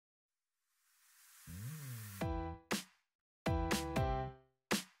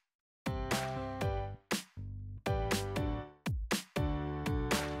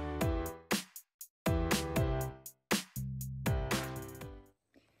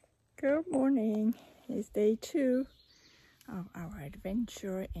Good morning. It's day 2 of our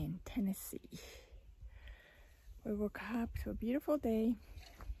adventure in Tennessee. We woke up to a beautiful day.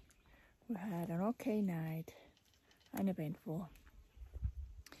 We had an okay night, uneventful.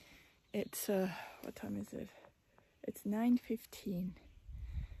 It's, what time is it? It's 9:15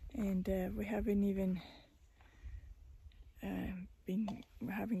 and we haven't even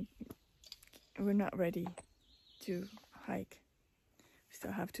we're not ready to hike. We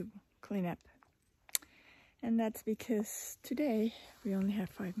still have to clean up. And that's because today we only have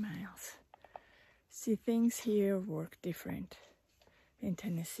 5 miles. See, things here work different in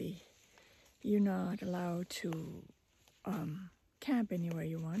Tennessee. You're not allowed to camp anywhere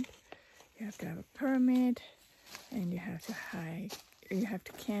you want. You have to have a permit and you have to hike. You have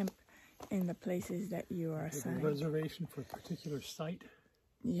to camp in the places that you are assigned. A reservation for a particular site?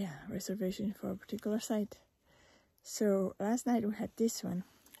 Yeah, reservation for a particular site. So last night we had this one.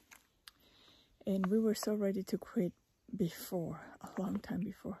 And we were so ready to quit before, a long time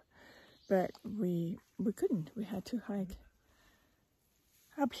before. But we couldn't. We had to hike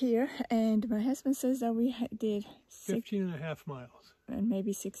up here. And my husband says that we did 15 and a half miles. And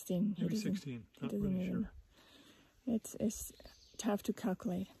maybe 16. Maybe 16. Not really sure. It's tough to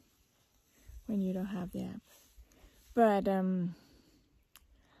calculate when you don't have the app. But the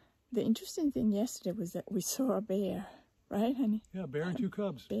interesting thing yesterday was that we saw a bear. Right, honey? Yeah, bear and 2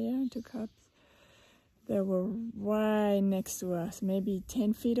 cubs. Bear and 2 cubs. They were right next to us, maybe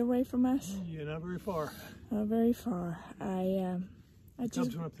 10 feet away from us. Yeah, not very far. Not very far. I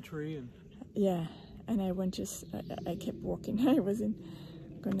just went up the tree and. Yeah, and I kept walking. I wasn't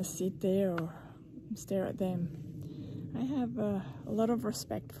gonna sit there or stare at them. I have a lot of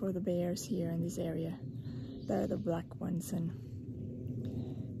respect for the bears here in this area. They're the black ones, and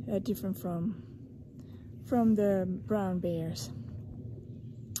they're different from the brown bears.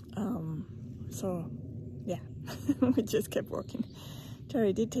 So yeah, we just kept walking.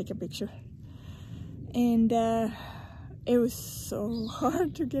 Terry did take a picture, and it was so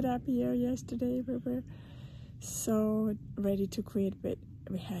hard to get up here yesterday. We were so ready to quit, but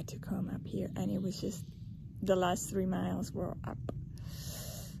we had to come up here, and it was just the last 3 miles were up,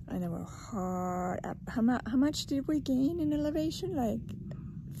 and they were hard up. How much did we gain in elevation? Like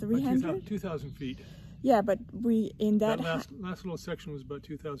 300? 2,000 feet. Yeah, but we in that last little section was about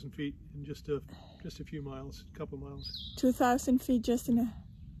 2,000 feet in just a few miles, a couple miles. 2,000 feet just in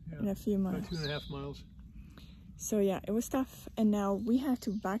a few miles. About 2.5 miles. So yeah, it was tough, and now we have to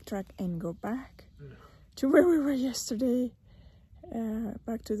backtrack and go back to where we were yesterday,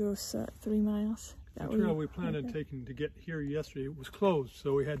 back to those 3 miles. The trail we planned on taking to get here yesterday was closed,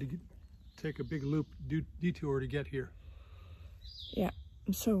 so we had to take a big loop detour to get here. Yeah.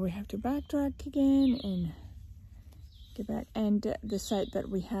 So we have to backtrack again and get back. And the site that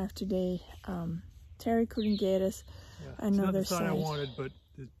we have today, Terry couldn't get us another it's not the site I site. wanted, but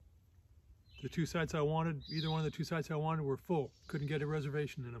the 2 sites I wanted, either one of the 2 sites I wanted were full. Couldn't get a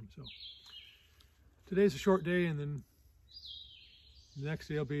reservation in them. So today's a short day, and then the next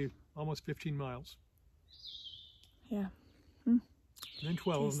day will be almost 15 miles. Yeah. And then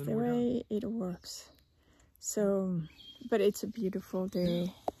 12. It's and then the we're way done. it works. So, but it's a beautiful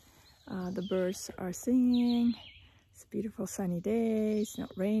day. The birds are singing. It's a beautiful sunny day. It's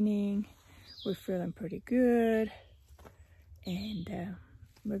not raining. We're feeling pretty good. And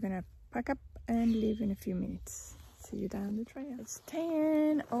we're gonna pack up and leave in a few minutes. See you down the trail. It's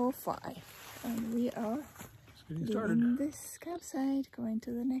 10:05 and we are leaving this campsite, going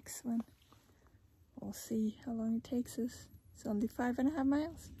to the next one. We'll see how long it takes us. It's only 5.5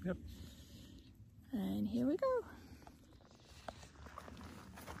 miles. Yep. And here we go.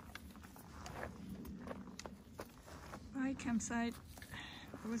 Bye, campsite.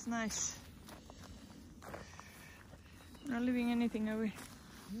 It was nice. Not leaving anything, are we?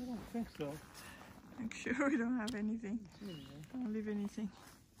 I don't think so. I'm sure we don't have anything. Don't leave anything.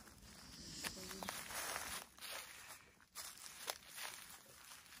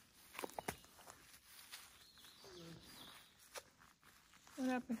 What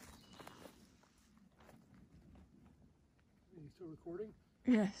happened? Are you still recording?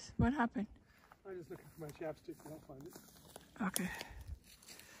 Yes. What happened? I'm just looking for my chapstick and I'll find it. Okay.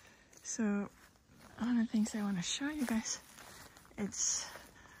 So, one of the things I want to show you guys, it's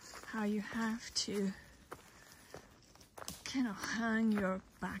how you have to kind of hang your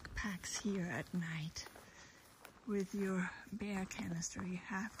backpacks here at night with your bear canister. You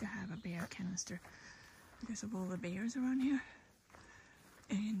have to have a bear canister because of all the bears around here.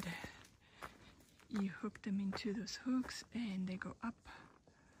 And you hook them into those hooks and they go up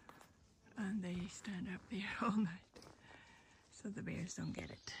and they stand up there all night so the bears don't get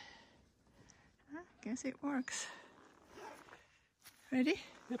it. Guess it works. Ready?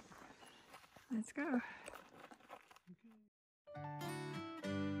 Yep. Let's go.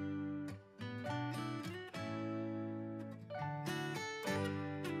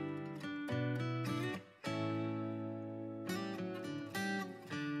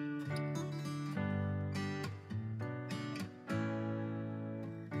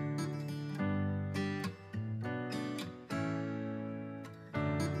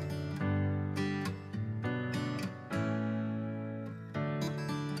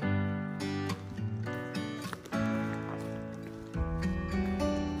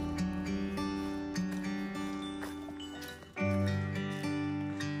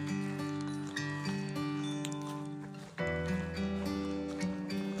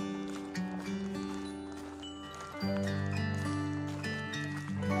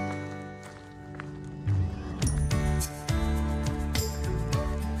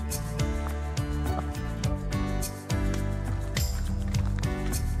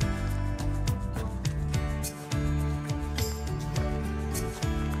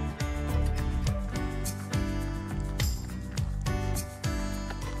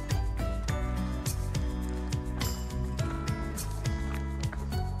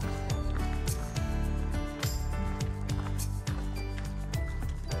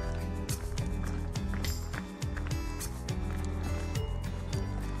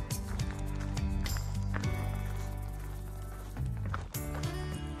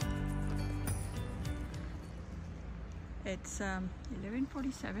 It's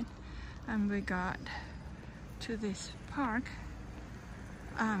 11:47 and we got to this park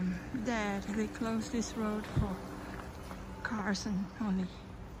that they closed this road for cars and only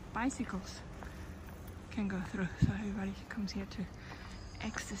bicycles can go through, so everybody comes here to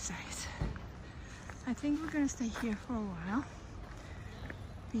exercise. I think we're gonna stay here for a while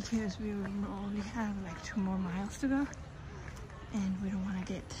because we only have like 2 more miles to go and we don't want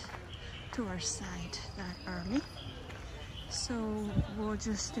to get to our site that early. So we'll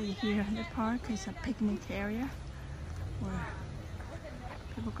just stay here in the park. It's a picnic area where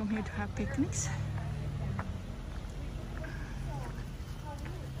people come here to have picnics.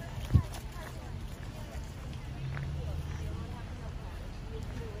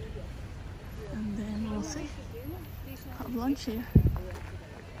 And then we'll see. Have lunch here.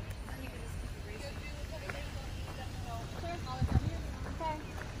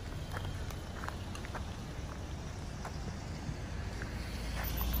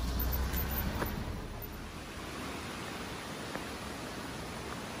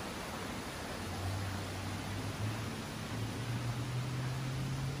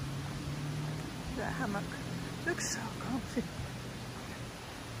 The hammock looks so comfy.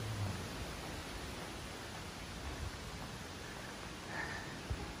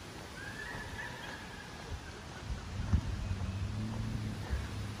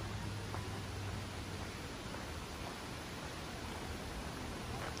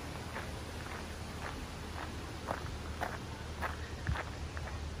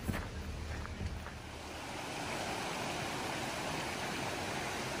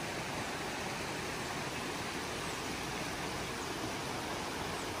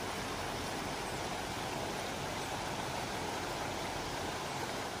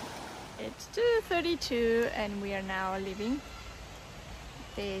 It's 2:32 and we are now leaving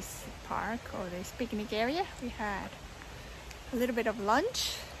this park or this picnic area. We had a little bit of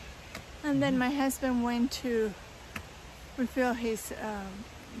lunch and then my husband went to refill his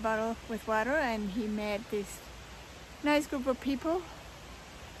bottle with water and he met this nice group of people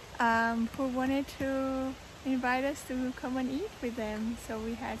who wanted to invite us to come and eat with them. So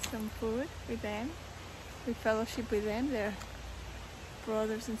we had some food with them. We fellowship with them. They're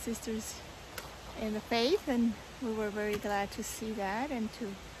brothers and sisters in the faith and we were very glad to see that and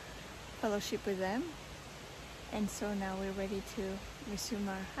to fellowship with them. And so now we're ready to resume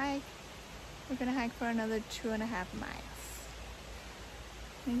our hike. We're gonna hike for another 2.5 miles.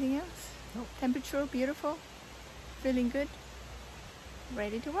 Anything else? Nope. Temperature beautiful, feeling good,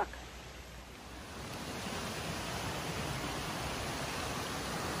 ready to walk.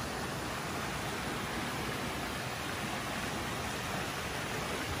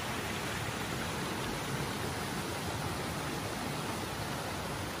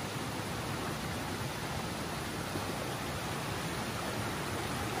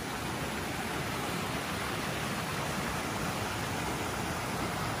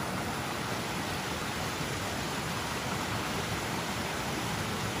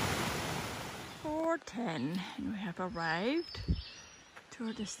 And we have arrived to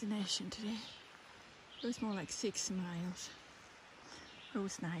our destination today. It was more like 6 miles. It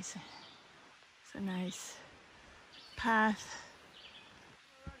was nice. It's a nice path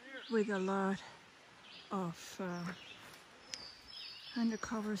with a lot of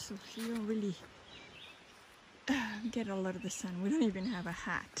undercover, so you don't really get a lot of the sun. We don't even have a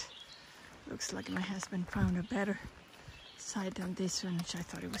hat. Looks like my husband found a better side than this one, which I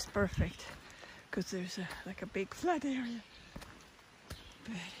thought it was perfect because there's like a big flat area.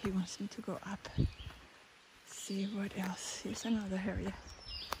 But he wants me to go up, see what else. Here's another area.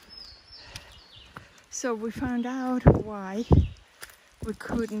 So we found out why we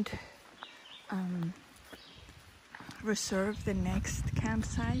couldn't reserve the next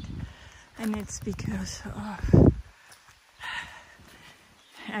campsite, and it's because of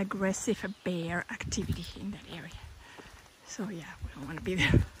aggressive bear activity in that area. So yeah, we don't want to be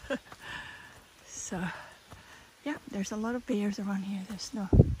there. So yeah, there's a lot of bears around here. There's no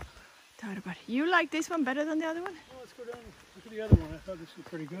doubt about it. You like this one better than the other one? Well, let's go down and look at the other one. I thought this was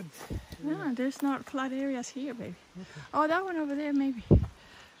pretty good. No, there's not flat areas here, baby. Okay. Oh, that one over there, maybe.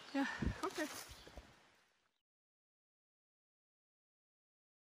 Yeah, okay.